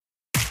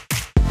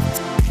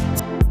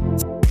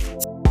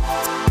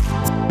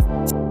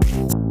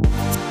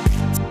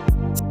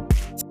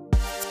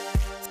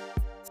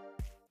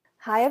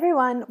Hi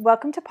everyone,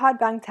 welcome to Pod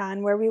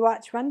Bangtan, where we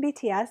watch Run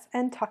BTS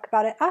and talk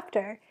about it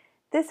after.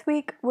 This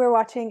week we're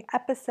watching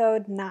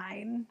episode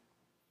 9.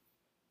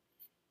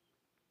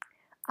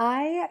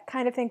 I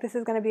kind of think this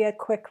is going to be a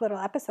quick little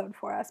episode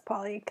for us,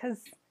 Polly, because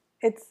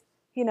it's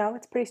a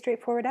pretty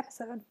straightforward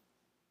episode.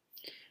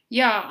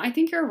 Yeah, I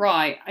think you're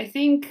right. I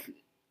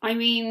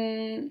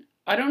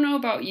don't know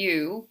about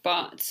you,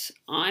 but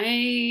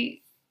I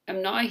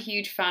am not a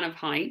huge fan of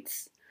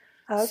heights.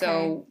 Okay.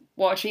 So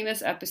watching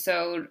this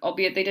episode,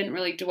 albeit they didn't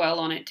really dwell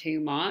on it too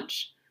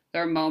much,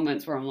 there are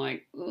moments where I'm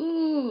like,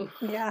 ooh,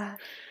 Yeah.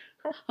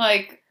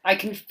 like I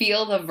can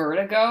feel the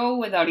vertigo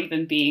without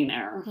even being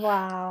there.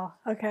 Wow.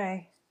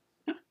 Okay.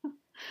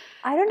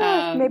 I don't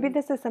know if maybe Um,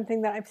 this is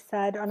something that I've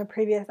said on a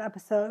previous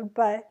episode,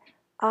 but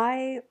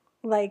I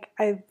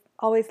I've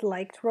always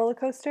liked roller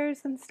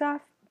coasters and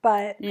stuff,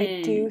 but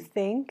I do mm,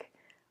 think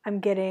I'm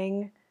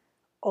getting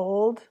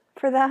old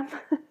for them.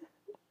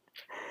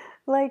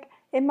 Like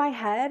in my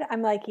head,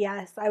 I'm like,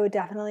 yes, I would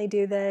definitely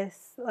do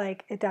this.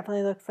 Like it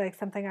definitely looks like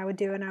something I would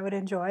do and I would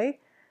enjoy.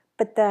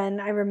 But then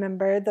I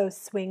remember those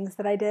swings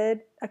that I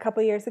did a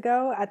couple years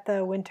ago at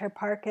the Winter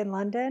Park in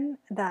London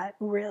that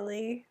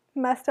really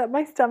messed up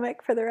my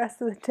stomach for the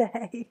rest of the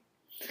day.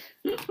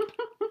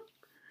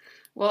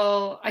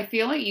 well, I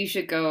feel like you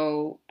should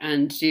go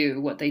and do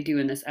what they do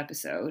in this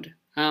episode.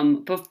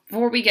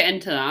 Before we get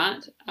into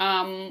that,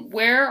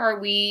 where are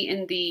we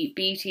in the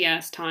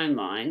BTS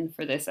timeline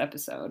for this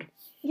episode?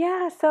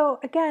 Yeah, so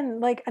again,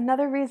 like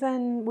another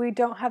reason we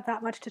don't have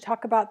that much to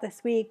talk about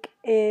this week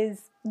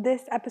is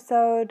this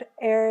episode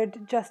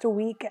aired just a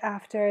week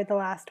after the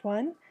last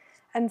one.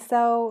 And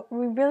so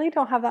we really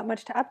don't have that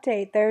much to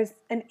update. There's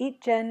an Eat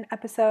Gen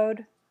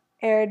episode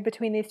aired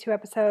between these two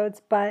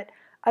episodes, but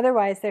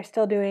otherwise they're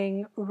still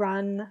doing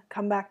Run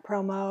comeback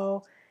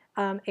promo.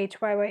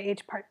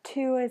 HYYH Part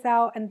 2 is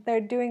out, and they're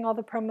doing all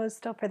the promos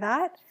still for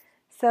that.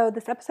 So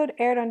this episode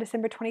aired on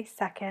December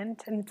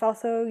 22nd, and it's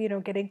also,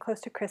 getting close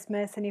to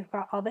Christmas, and you've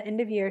got all the end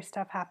of year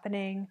stuff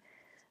happening.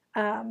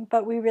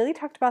 But we really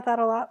talked about that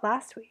a lot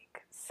last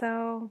week,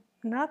 so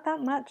not that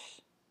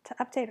much to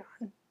update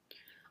on.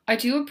 I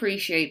do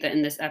appreciate that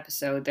in this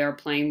episode they're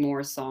playing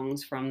more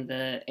songs from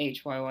the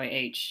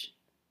HYYH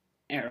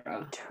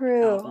era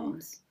True.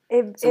 albums.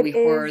 It, So it we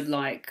heard is,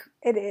 like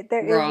there is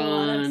a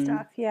lot of Run,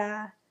 stuff,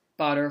 yeah.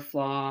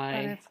 Butterfly.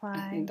 I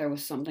Butterfly. think there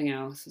was something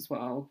else as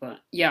well. But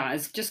yeah,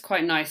 it's just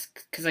quite nice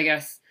because I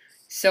guess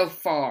so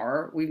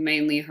far we've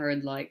mainly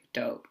heard like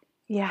Dope.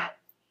 Yeah,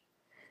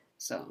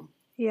 So,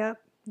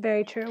 yep,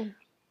 very true.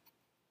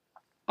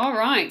 all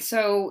right.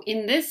 So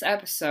in this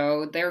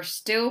episode, they're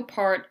still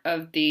part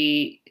of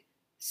the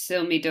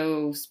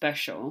Silmido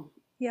special,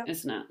 Yep,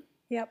 isn't it?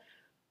 yep.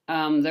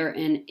 They're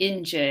in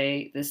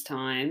Inje this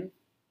time,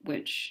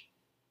 which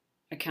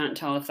I can't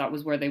tell if that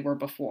was where they were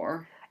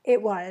before.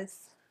 It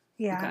was,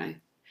 yeah. Okay.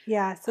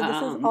 Yeah, so this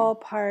is Um, all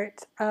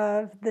part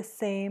of the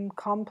same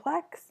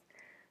complex.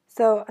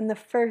 So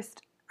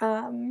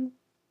um,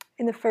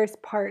 in the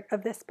first part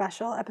of this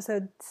special,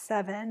 episode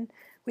 7,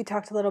 we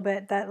talked a little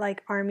bit that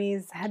like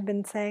armies had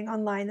been saying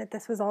online that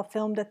this was all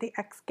filmed at the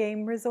X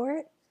Game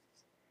Resort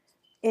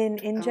in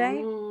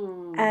Inje,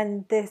 oh.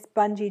 and this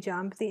bungee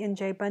jump, the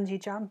Inje bungee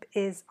jump,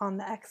 is on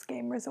the X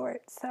Game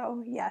Resort.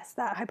 So yes,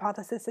 that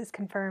hypothesis is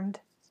confirmed.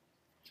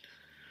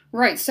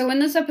 Right, so in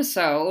this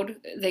episode,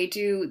 they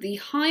do the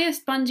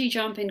highest bungee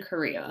jump in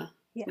Korea,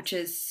 which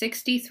Yes, is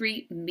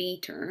 63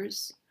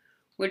 meters,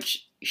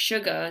 which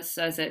Suga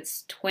says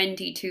it's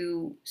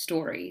 22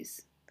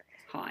 stories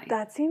high.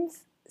 that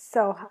seems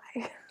so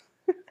high.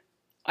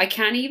 I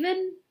can't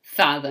even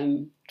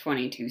fathom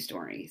 22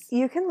 stories.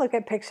 You can look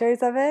at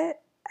pictures of it,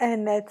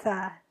 and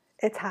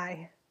it's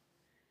high.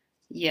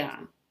 Yeah.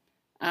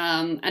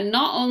 And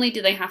not only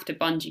do they have to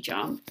bungee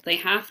jump, they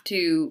have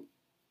to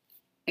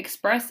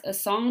express a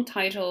song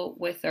title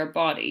with their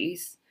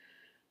bodies.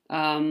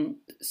 So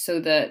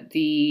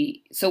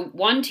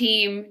one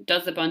team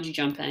does the bungee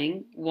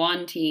jumping,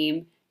 one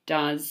team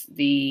does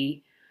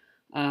the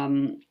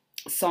um,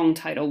 song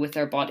title with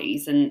their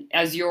bodies, and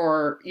as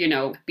you're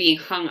being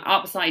hung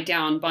upside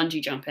down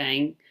bungee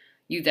jumping,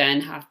 you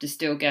then have to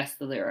still guess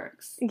the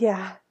lyrics.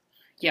 Yeah,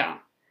 Yeah.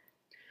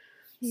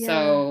 yeah.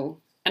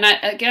 So, and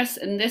I guess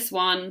in this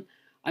one,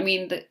 I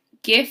mean, the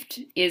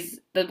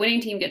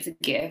winning team gets a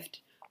gift,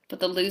 but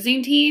the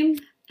losing team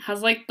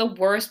has like the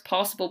worst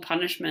possible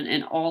punishment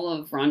in all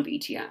of Run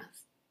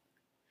BTS,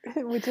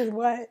 Which is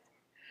what?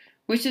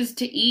 which is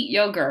to eat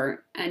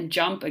yogurt and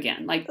jump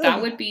again. Like, that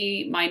Ugh. would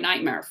be my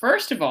nightmare.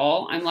 First of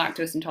all, I'm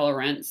lactose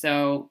intolerant,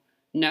 so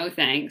no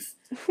thanks.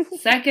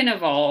 Second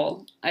of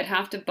all, I'd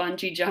have to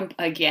bungee jump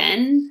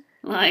again.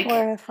 Like,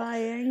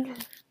 Horrifying.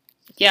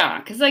 yeah,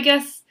 because I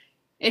guess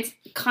it's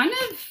kind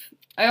of.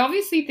 I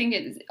obviously think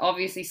it's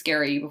obviously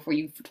scary before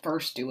you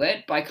first do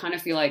it, but I kind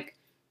of feel like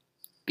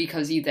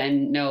because you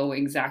then know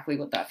exactly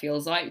what that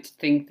feels like, to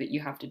think that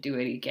you have to do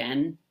it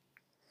again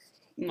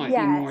might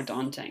be more Yes.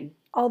 daunting.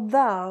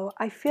 Although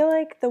I feel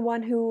like the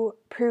one who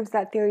proves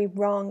that theory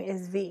wrong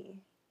is V,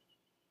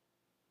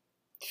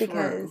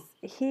 because True.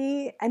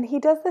 he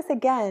does this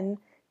again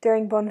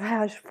during Bon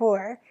Voyage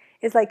 4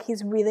 is like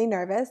he's really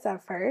nervous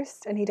at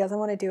first and he doesn't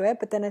want to do it,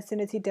 but then as soon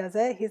as he does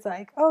it, he's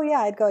like, oh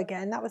yeah, I'd go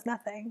again. That was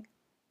nothing.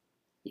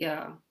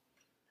 Yeah.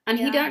 And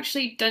he'd Yeah.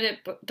 actually done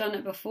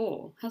it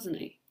before, hasn't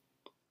he?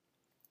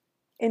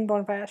 In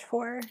Bon Voyage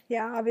 4.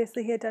 Yeah,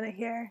 obviously he had done it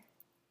here.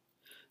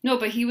 No,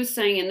 but he was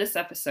saying in this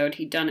episode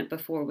he'd done it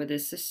before with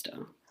his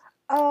sister.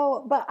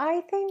 Oh, but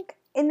I think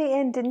in the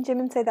end, didn't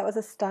Jimin say that was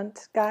a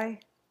stunt guy?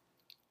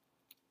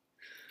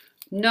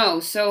 No,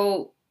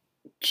 so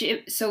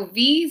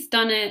V's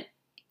done it.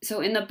 So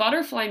in the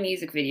butterfly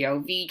music video,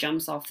 V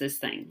jumps off this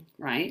thing,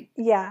 right?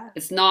 Yeah.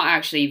 It's not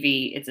actually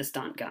V, it's a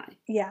stunt guy.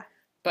 Yeah.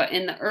 But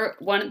in the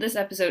one of this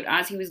episode,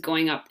 as he was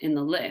going up in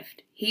the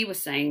lift, he was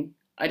saying,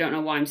 "I don't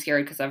know why I'm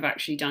scared because I've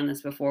actually done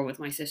this before with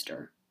my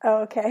sister."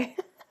 Oh, okay.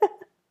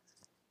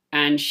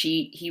 And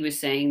he was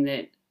saying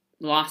that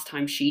last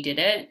time she did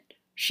it,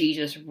 she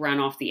just ran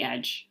off the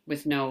edge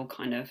with no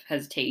kind of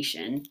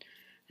hesitation.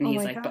 And Oh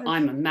he's my like, "But gosh.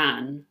 I'm a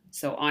man,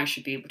 so I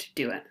should be able to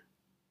do it."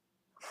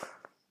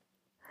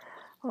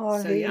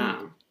 Oh, So V.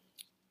 yeah.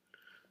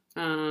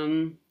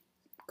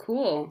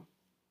 Cool.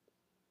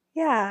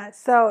 Yeah,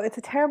 so it's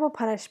a terrible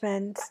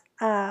punishment.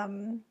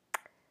 And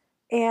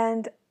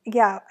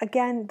yeah,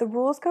 again, the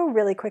rules go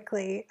really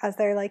quickly as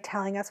they're like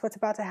telling us what's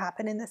about to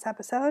happen in this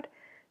episode.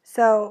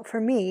 So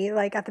for me,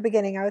 like at the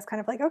beginning, I was kind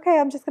of like, okay,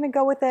 I'm just going to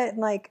go with it and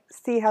like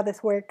see how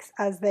this works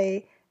as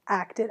they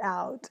act it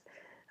out.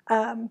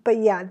 But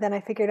yeah, then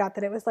I figured out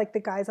that it was like the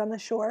guys on the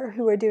shore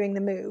who were doing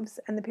the moves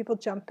and the people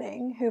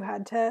jumping who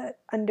had to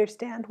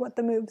understand what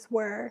the moves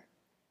were.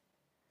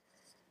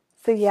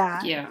 So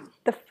yeah,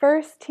 the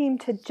first team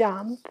to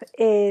jump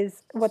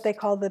is what they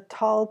call the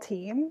tall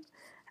team,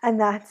 and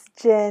that's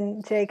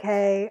Jin,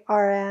 JK,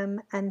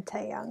 RM, and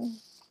Taeyoung.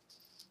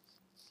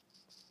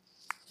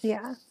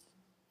 Yeah.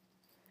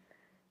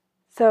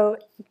 So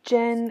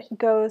Jin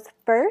goes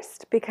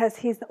first because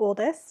he's the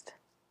oldest.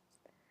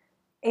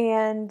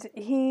 And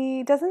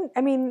he doesn't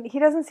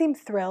seem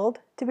thrilled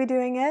to be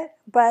doing it,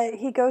 but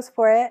he goes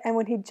for it. And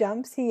when he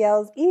jumps, he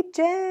yells, "Eat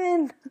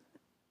Jin!"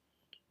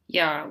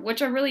 Yeah,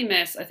 which I really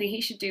miss. I think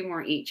he should do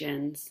more Eat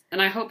Jins.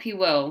 And I hope he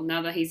will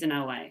now that he's in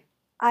LA.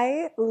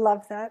 I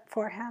love that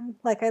for him.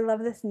 Like, I love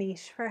this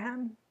niche for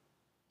him.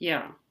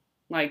 Yeah.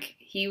 Like,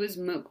 he was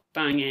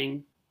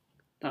mukbanging.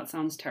 That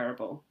sounds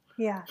terrible.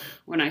 Yeah.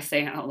 When I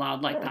say it out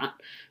loud like that.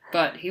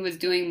 But he was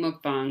doing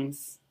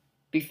mukbangs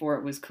before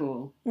it was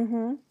cool.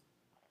 Mm-hmm.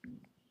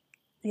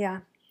 Yeah.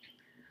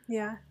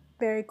 Yeah.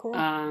 Very cool.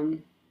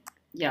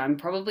 Yeah, I'm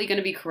probably going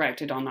to be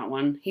corrected on that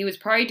one. He was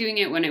probably doing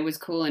it when it was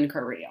cool in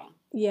Korea.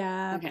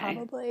 Yeah, okay.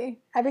 Probably.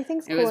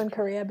 Everything's cool in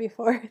Korea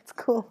before it's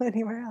cool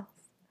anywhere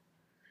else.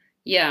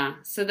 Yeah.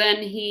 So then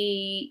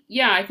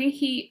I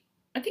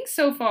think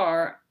so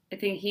far, I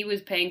think he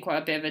was paying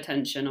quite a bit of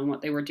attention on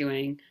what they were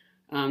doing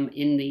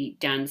in the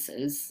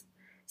dances.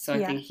 So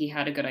I think he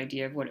had a good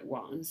idea of what it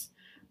was.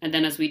 And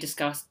then as we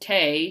discussed,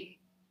 Tae,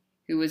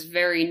 who was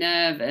very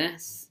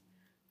nervous.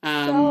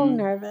 So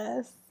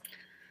nervous.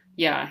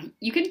 Yeah.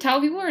 You can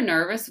tell people are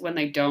nervous when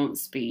they don't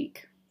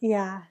speak.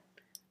 Yeah.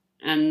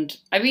 And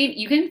I mean,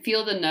 you can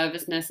feel the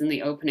nervousness in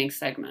the opening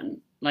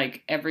segment.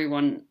 Like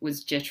everyone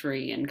was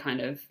jittery and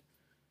kind of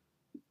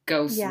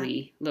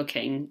ghostly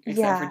looking,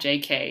 except for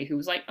JK, who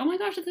was like, "Oh my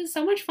gosh, this is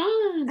so much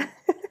fun."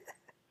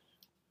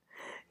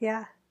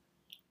 Yeah.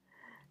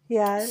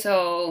 Yeah.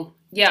 So,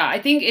 yeah, I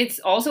think it's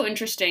also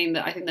interesting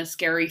that I think the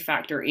scary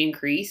factor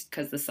increased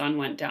because the sun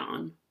went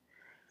down.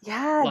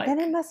 Yeah, then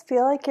it must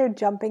feel like you're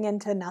jumping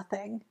into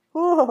nothing.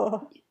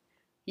 Ooh.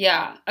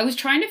 Yeah, I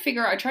tried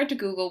to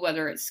Google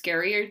whether it's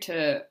scarier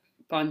to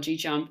bungee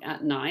jump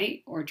at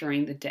night or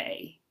during the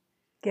day.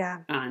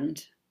 Yeah.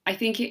 And I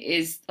think it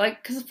is,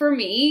 like, because for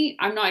me,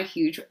 I'm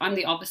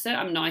the opposite.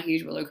 I'm not a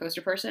huge roller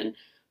coaster person.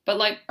 But,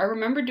 like, I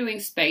remember doing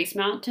Space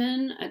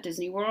Mountain at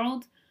Disney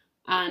World,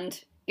 and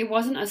it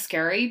wasn't as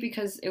scary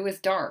because it was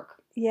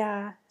dark.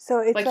 Yeah. So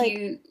it's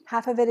like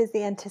half of it is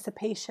the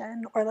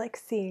anticipation or, like,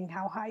 seeing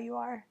how high you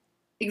are.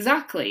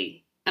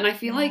 Exactly. And I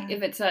feel like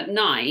if it's at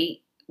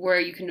night, where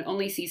you can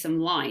only see some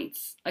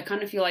lights, I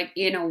kind of feel like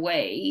in a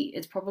way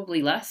it's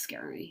probably less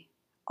scary.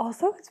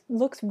 Also, it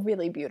looks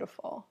really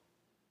beautiful.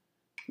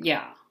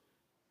 Yeah.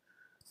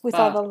 With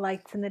all the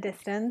lights in the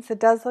distance, it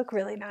does look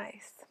really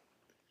nice.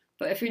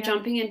 But if you're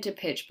jumping into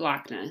pitch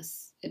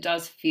blackness, it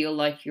does feel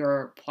like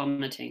you're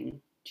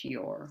plummeting to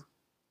your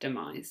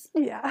demise.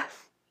 Yeah.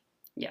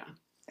 Yeah.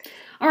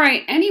 All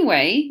right.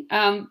 Anyway,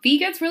 V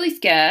gets really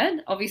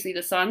scared. Obviously,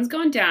 the sun's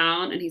gone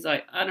down, and he's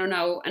like, "I don't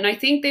know." And I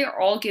think they're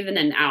all given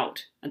an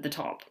out at the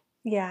top.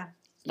 Yeah.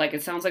 Like,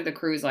 it sounds like the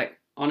crew's like,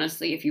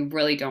 "Honestly, if you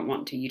really don't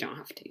want to, you don't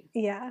have to."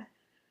 Yeah.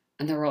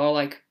 And they're all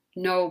like,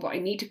 "No, but I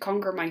need to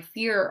conquer my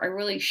fear. I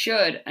really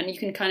should." And you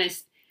can kind of,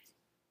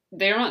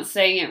 they're not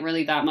saying it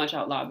really that much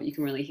out loud, but you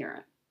can really hear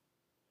it.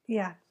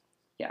 Yeah.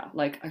 Yeah,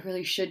 like, I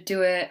really should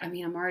do it. I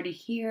mean, I'm already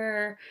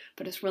here,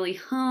 but it's really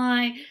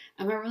high.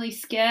 Am I really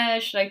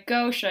scared? Should I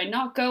go? Should I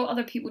not go?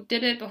 Other people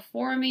did it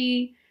before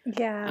me.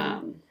 Yeah.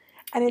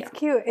 And it's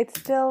cute. It's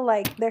still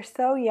like, they're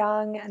so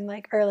young and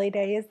like early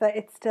days that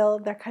it's still,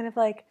 they're kind of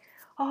like,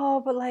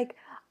 oh, but like,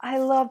 I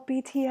love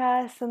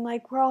BTS and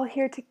like we're all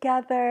here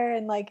together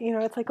and like,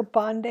 it's like a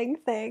bonding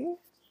thing.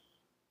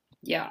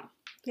 Yeah.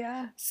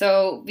 Yeah.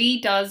 So V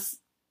does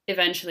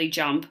eventually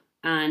jump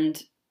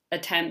and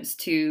attempts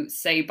to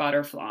say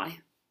butterfly.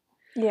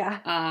 Yeah.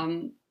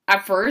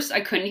 At first,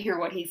 I couldn't hear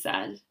what he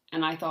said,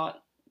 and I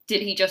thought,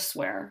 did he just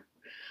swear?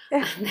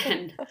 And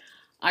then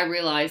I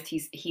realized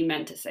he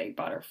meant to say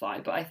butterfly,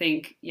 but I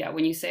think, yeah,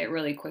 when you say it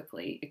really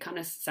quickly, it kind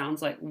of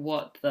sounds like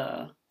what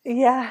the.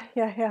 Yeah,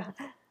 yeah, yeah.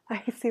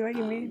 I see what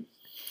you mean. Um,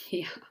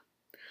 yeah.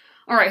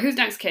 All right, who's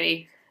next,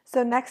 Kitty?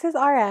 So next is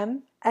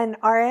RM, and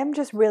RM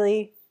just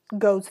really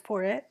goes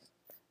for it.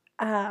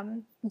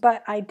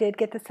 But I did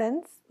get the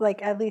sense,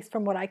 like at least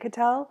from what I could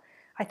tell,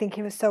 I think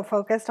he was so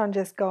focused on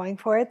just going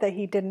for it that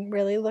he didn't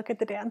really look at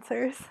the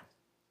dancers.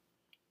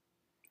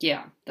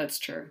 Yeah, that's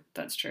true.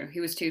 That's true. He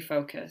was too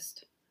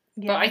focused.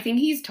 But I Yeah. think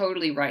he's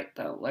totally right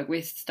though. Like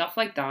with stuff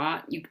like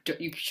that, you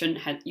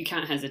shouldn't you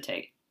can't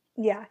hesitate.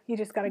 Yeah, you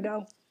just gotta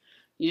go.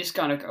 You just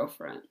gotta go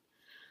for it.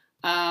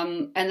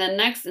 And then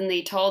next in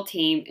the tall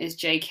team is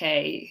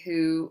JK,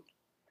 who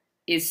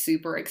is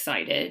super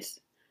excited,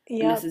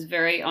 and this Yep. is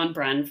very on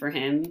brand for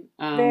him.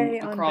 Very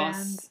on brand.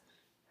 Across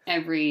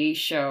every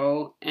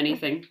show,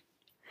 anything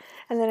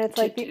And then it's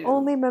to like the do.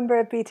 only member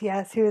of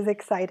BTS who is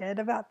excited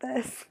about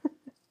this.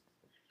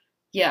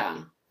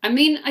 Yeah, I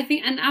mean, I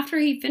think, and after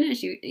he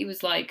finished, he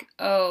was like,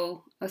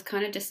 "Oh, I was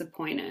kind of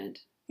disappointed."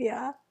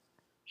 Yeah.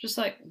 Just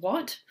like,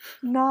 what?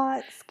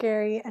 Not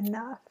scary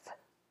enough.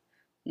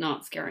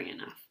 Not scary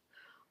enough.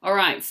 All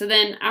right, so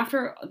then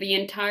after the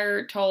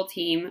entire tall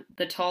team,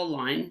 the tall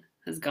line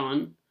has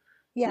gone.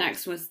 Yes.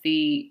 Next was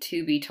the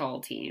to be tall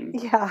team.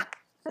 Yeah.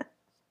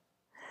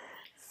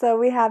 So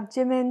we have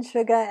Jimin,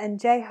 Suga, and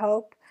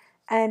J-Hope.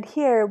 And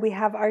here we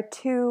have our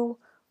two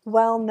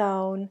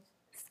well-known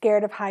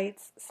scared of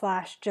heights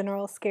 /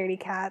 general scaredy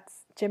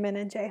cats, Jimin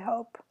and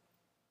J-Hope.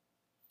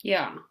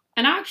 Yeah,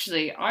 and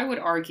actually, I would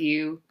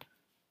argue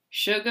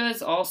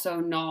Suga's also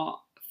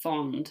not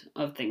fond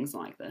of things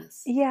like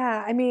this.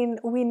 Yeah, I mean,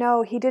 we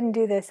know he didn't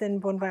do this in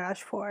Bon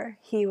Voyage 4.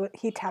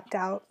 He tapped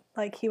out.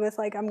 Like he was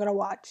like, "I'm gonna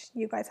watch.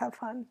 You guys have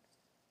fun."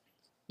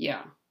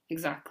 Yeah,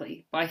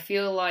 exactly. But I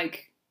feel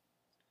like,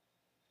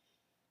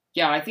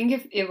 yeah, I think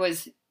if it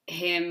was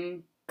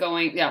him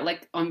going, yeah,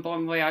 like on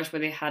Bon Voyage where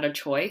they had a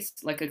choice,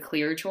 like a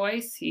clear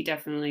choice, he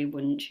definitely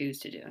wouldn't choose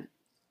to do it.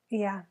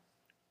 Yeah.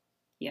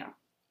 Yeah.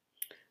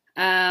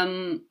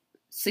 Um.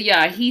 So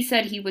yeah, he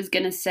said he was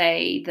gonna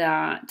say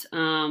that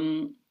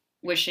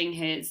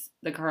wishing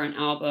the current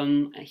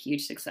album a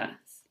huge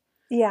success.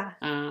 Yeah.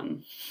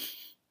 Um.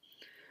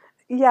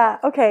 Yeah.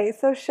 Okay.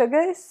 So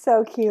Suga is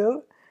so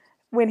cute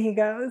when he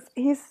goes.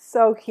 He's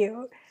so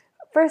cute.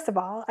 First of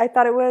all, I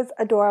thought it was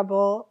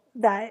adorable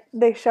that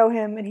they show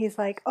him and he's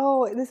like,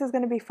 "Oh, this is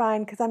going to be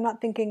fine because I'm not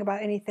thinking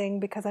about anything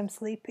because I'm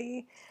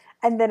sleepy."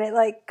 And then it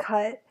like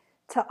cut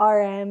to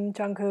RM,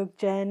 Jungkook,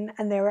 Jin,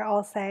 and they were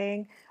all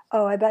saying,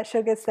 "Oh, I bet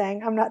Suga's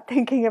saying I'm not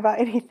thinking about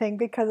anything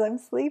because I'm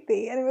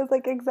sleepy." And it was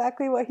like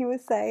exactly what he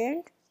was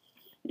saying.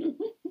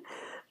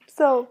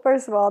 So,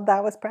 first of all,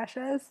 that was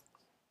precious.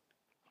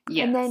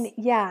 And then Yes.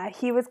 yeah,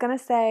 he was going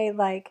to say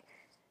like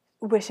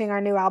wishing our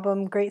new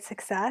album great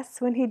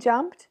success when he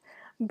jumped,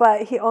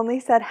 but he only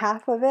said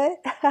half of it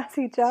as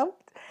he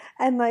jumped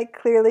and like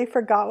clearly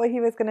forgot what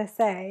he was going to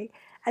say.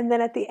 And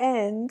then at the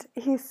end,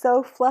 he's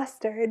so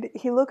flustered.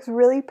 He looks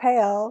really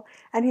pale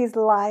and he's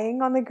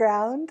lying on the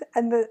ground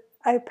and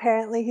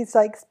apparently he's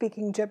like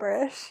speaking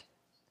gibberish.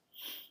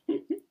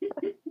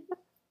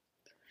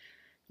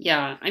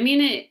 Yeah, I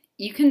mean it.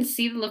 You can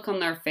see the look on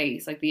their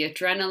face, like the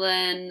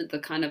adrenaline, the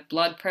kind of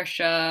blood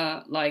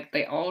pressure. Like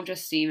they all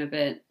just seem a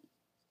bit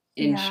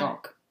in Yeah.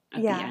 shock at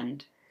the Yeah.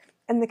 end.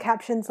 And the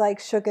caption's like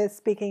Suga's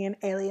speaking an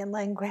alien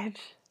language,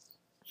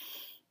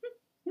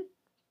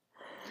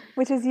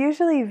 which is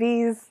usually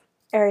V's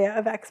area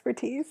of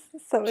expertise.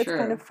 So it's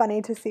kind of True,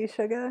 funny to see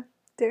Suga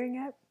doing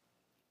it.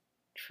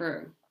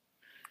 true.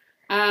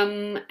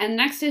 And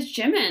next is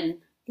Jimin,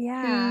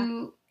 Yeah.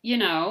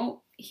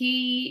 who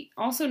he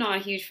also not a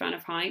huge fan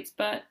of heights,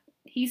 but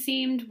he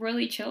seemed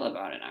really chill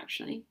about it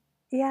actually.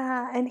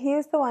 Yeah, and he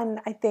is the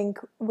one I think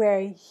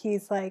where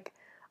he's like,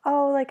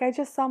 "Oh, like I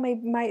just saw my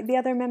the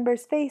other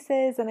members'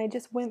 faces and I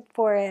just went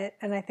for it."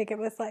 And I think it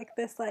was like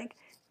this like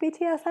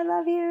BTS I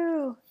love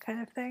you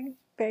kind of thing.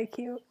 Very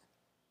cute.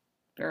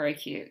 Very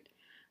cute.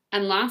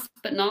 And last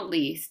but not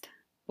least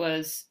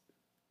was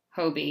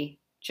Hobie,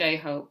 J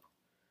Hope,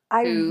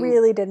 I who,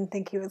 really didn't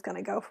think he was going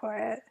to go for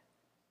it.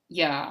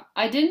 yeah,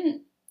 I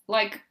didn't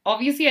like,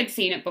 obviously, I'd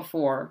seen it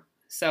before,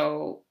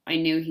 so I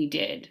knew he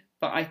did,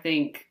 but I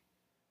think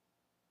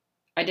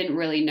I didn't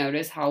really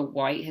notice how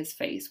white his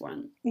face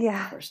went the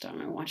Yeah. first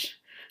time I watched.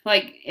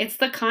 Like, it's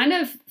the kind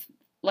of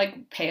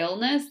like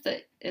paleness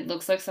that it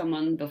looks like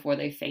someone before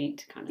they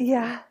faint kind of thing.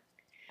 Yeah.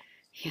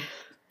 Yeah.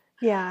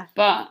 Yeah.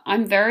 But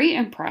I'm very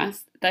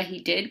impressed that he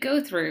did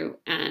go through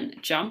and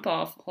jump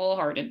off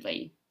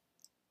wholeheartedly.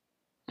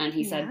 And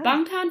he said, Yeah.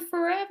 Bangtan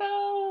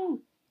forever!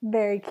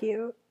 Very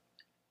cute.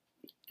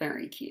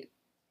 Very cute.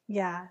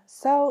 Yeah.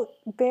 So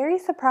very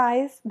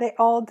surprised. They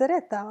all did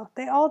it though.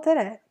 They all did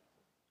it.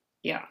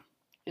 Yeah,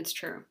 it's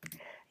true.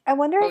 I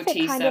wonder if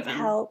it kind of OT7.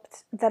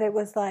 helped that it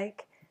was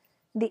like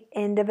the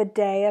end of a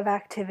day of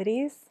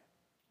activities.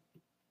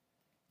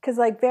 Because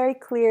like very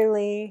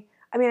clearly,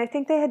 I mean, I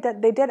think they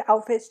did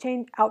outfit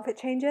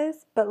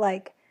changes, but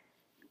like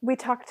we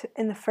talked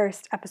in the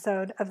first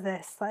episode of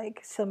this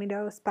like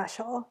Silmido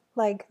special,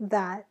 like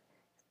that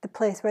the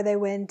place where they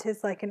went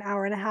is like an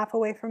hour and a half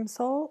away from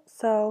Seoul.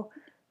 So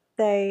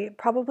they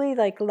probably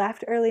like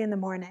left early in the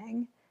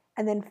morning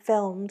and then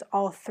filmed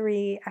all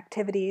three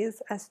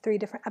activities as three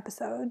different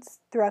episodes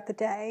throughout the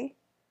day.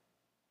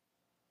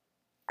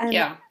 And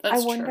Yeah, I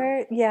that's true.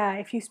 wonder, yeah,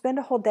 if you spend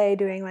a whole day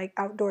doing like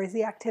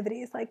outdoorsy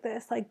activities like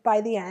this, like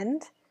by the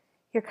end,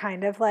 you're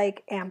kind of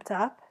like amped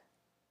up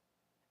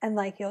and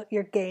like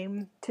you're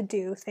game to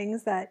do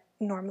things that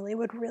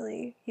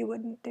normally you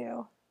wouldn't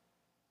do.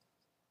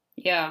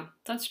 Yeah,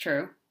 that's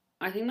true.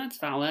 I think that's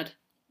valid.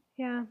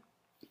 Yeah.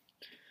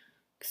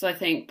 Because I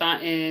think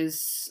that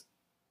is.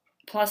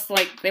 Plus,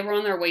 like, they were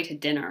on their way to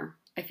dinner.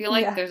 I feel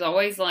like Yeah. there's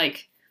always,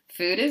 like,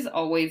 food is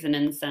always an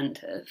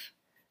incentive.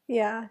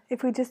 Yeah.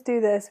 If we just do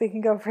this, we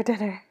can go for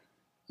dinner.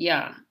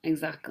 Yeah,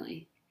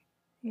 exactly.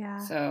 Yeah.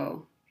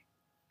 So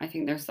I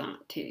think there's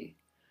that too.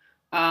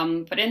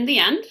 But in the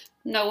end,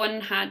 no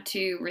one had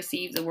to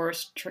receive the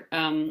worst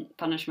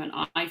punishment,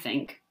 I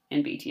think,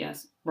 in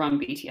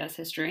BTS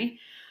history,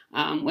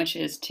 which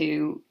is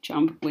to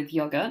jump with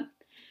yoga.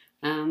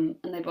 And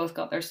they both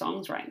got their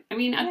songs right. I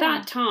mean, at Yeah.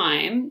 that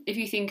time, if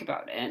you think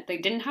about it, they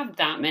didn't have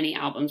that many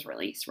albums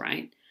released,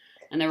 right?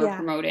 And they were Yeah.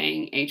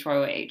 promoting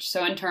HYOH.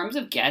 So in terms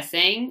of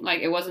guessing, like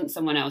it wasn't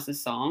someone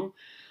else's song.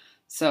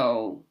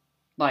 So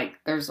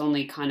like there's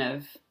only kind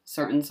of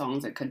certain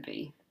songs it could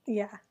be.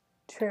 Yeah.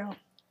 True.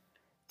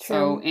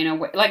 So True. in a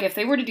way, like if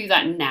they were to do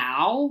that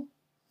now,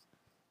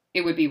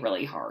 it would be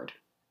really hard.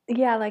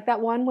 Yeah, like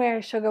that one where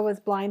Suga was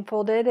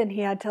blindfolded and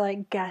he had to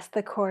like guess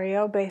the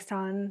choreo based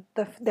on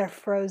their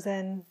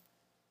frozen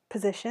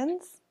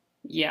positions.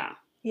 Yeah.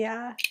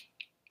 Yeah.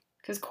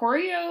 Because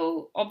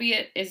choreo,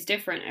 albeit is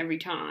different every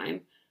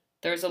time,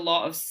 there's a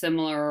lot of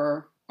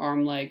similar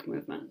arm leg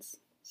movements.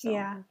 So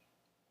Yeah.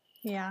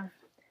 Yeah.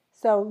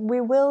 So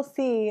we will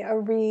see a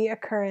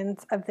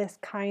reoccurrence of this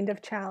kind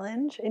of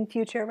challenge in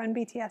future Run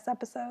BTS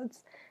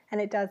episodes,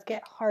 and it does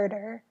get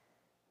harder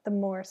the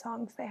more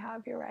songs they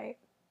have. You're right.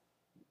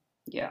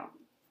 yeah.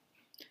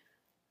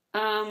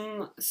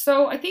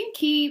 So I think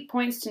key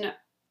points to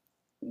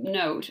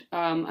note,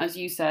 as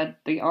you said,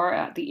 they are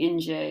at the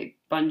Inje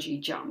bungee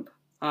jump,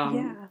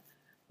 Yeah.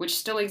 which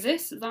still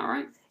exists. Is that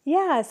right?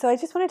 Yeah, so I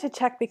just wanted to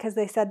check because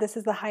they said this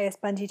is the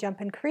highest bungee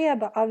jump in Korea,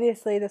 but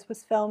obviously this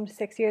was filmed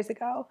 6 years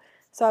ago.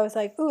 So I was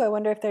like, ooh, I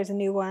wonder if there's a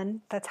new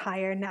one that's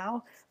higher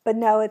now. But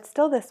no, it's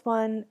still this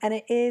one, and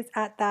it is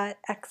at that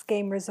X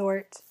Game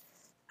resort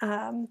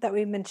that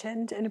we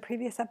mentioned in a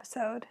previous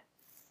episode.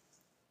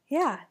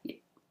 Yeah.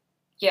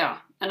 Yeah,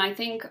 and I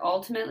think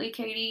ultimately,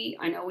 Katie,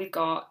 I know we've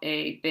got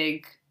a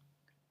big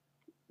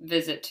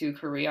visit to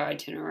Korea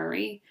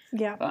itinerary,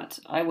 Yeah. but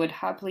I would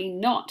happily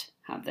not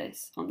have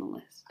this on the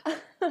list.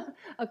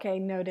 Okay,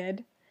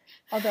 noted.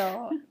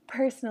 Although,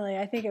 personally,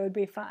 I think it would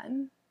be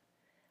fun.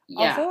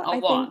 Yeah, Also, I'll I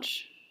think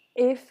watch.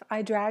 if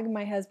I drag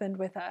my husband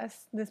with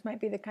us, this might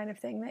be the kind of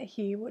thing that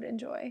he would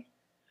enjoy.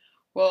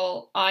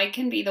 Well, I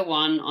can be the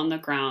one on the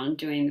ground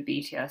doing the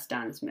BTS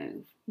dance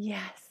move.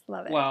 Yes,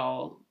 love it.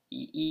 Well,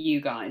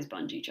 you guys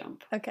bungee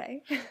jump.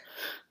 Okay.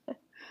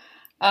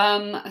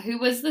 Who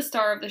was the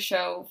star of the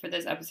show for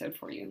this episode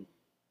for you?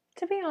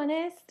 To be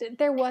honest,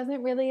 there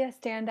wasn't really a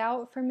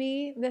standout for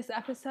me this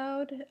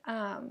episode.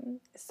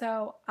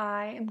 So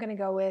I am going to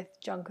go with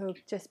Jungkook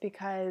just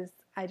because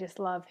I just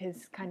love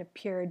his kind of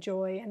pure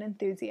joy and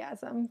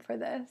enthusiasm for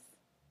this.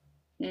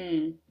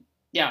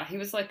 Yeah, he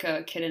was like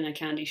a kid in a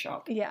candy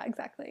shop Yeah,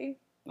 exactly.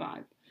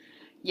 vibe.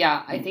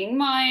 Yeah, I think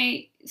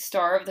my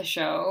star of the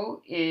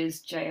show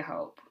is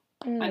J-Hope.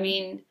 I Mm,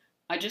 mean,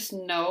 I just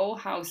know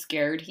how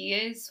scared he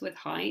is with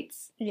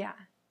heights. yeah.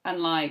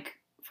 And like,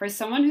 for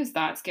someone who's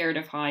that scared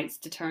of heights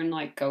to turn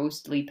like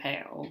ghostly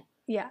pale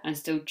Yeah. and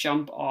still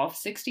jump off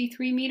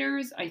 63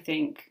 meters, I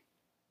think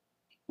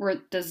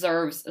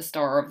deserves a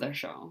star of the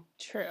show.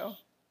 True.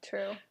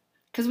 True.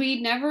 Because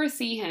we never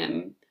see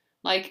him,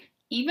 like,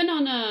 even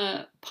on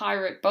a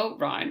pirate boat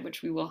ride,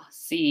 which we will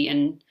see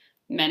in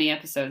many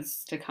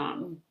episodes to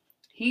come,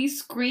 he's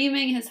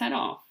screaming his head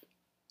off.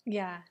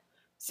 Yeah.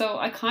 So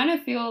I kind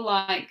of feel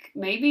like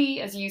maybe,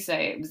 as you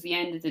say, it was the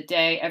end of the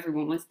day.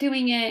 Everyone was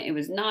doing it. It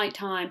was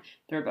nighttime.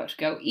 They're about to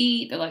go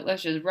eat. They're like,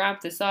 let's just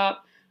wrap this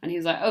up. And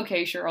he's like,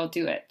 okay, sure, I'll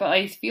do it. But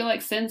I feel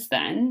like since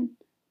then,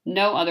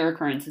 no other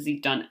occurrence has he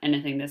done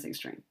anything this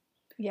extreme.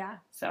 Yeah.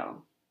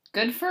 So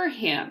good for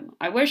him.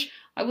 I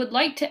would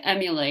like to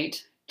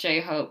emulate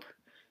J-Hope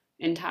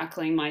in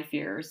tackling my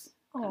fears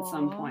at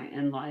some Aw. point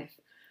in life.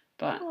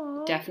 But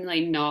Aw.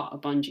 definitely not a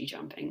bungee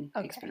jumping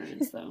Okay.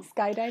 experience, though.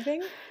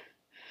 Skydiving?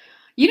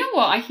 You know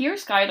what? I hear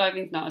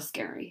skydiving's not as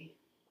scary.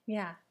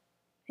 Yeah.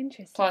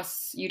 Interesting.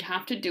 Plus, you'd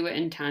have to do it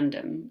in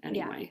tandem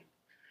anyway.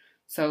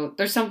 So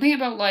there's something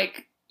about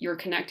like you're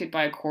connected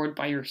by a cord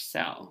by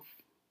yourself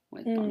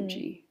with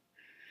bungee.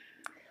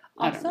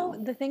 Also,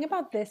 the thing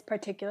about this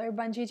particular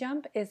bungee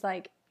jump is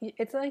like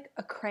it's like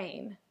a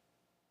crane.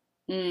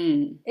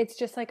 It's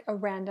just like a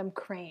random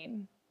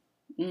crane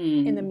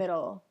in the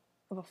middle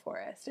of a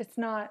forest. It's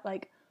not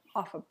like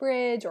off a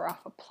bridge or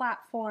off a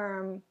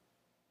platform.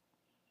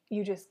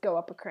 You just go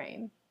up a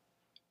crane.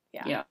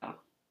 Yeah.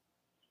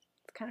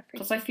 It's kind of freaky.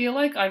 Because I feel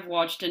like I've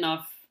watched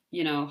enough,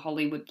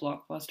 Hollywood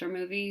blockbuster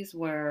movies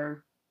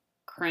where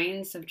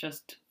cranes have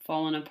just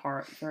fallen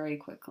apart very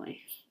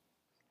quickly.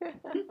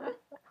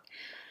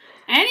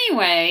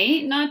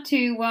 Anyway, not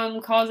to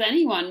cause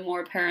anyone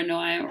more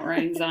paranoia or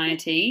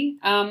anxiety,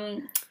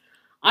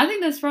 I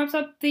think this wraps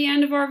up the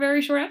end of our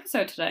very short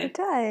episode today. It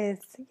does,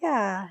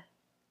 yeah.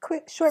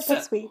 Quick, short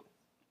but sweet.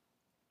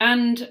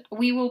 And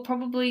we will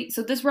probably...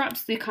 So this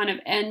wraps the kind of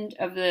end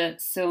of the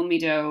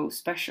Silmido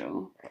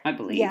special, I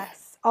believe.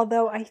 Yes,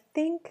 although I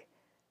think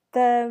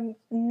the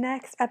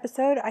next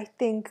episode,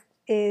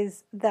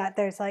 is that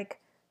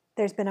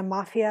there's been a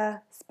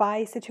mafia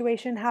spy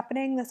situation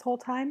happening this whole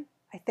time,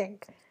 I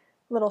think.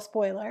 Little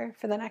spoiler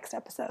for the next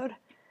episode.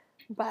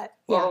 But,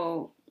 yeah.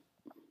 Well,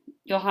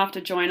 you'll have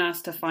to join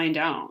us to find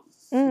out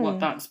what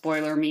that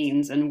spoiler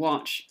means and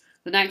watch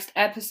the next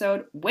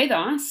episode with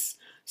us.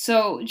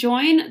 So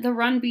join the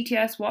Run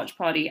BTS watch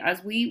party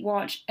as we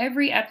watch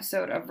every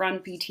episode of Run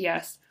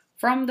BTS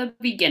from the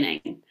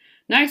beginning.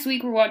 Next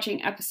week we're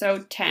watching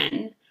episode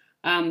 10,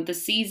 the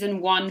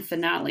season 1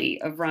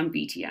 finale of Run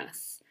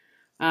BTS.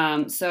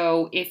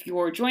 So if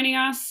you're joining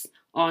us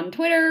on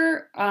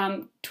Twitter,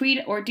 tweet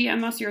or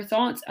DM us your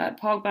thoughts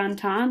at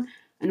PogBantan,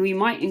 and we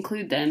might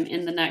include them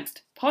in the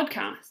next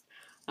podcast.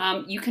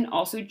 You can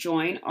also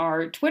join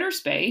our Twitter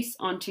space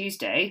on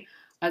Tuesday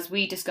as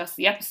we discuss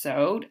the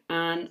episode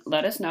and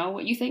let us know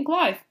what you think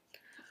live.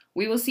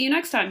 We will see you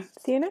next time.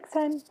 See you next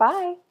time.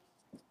 Bye.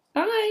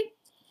 Bye.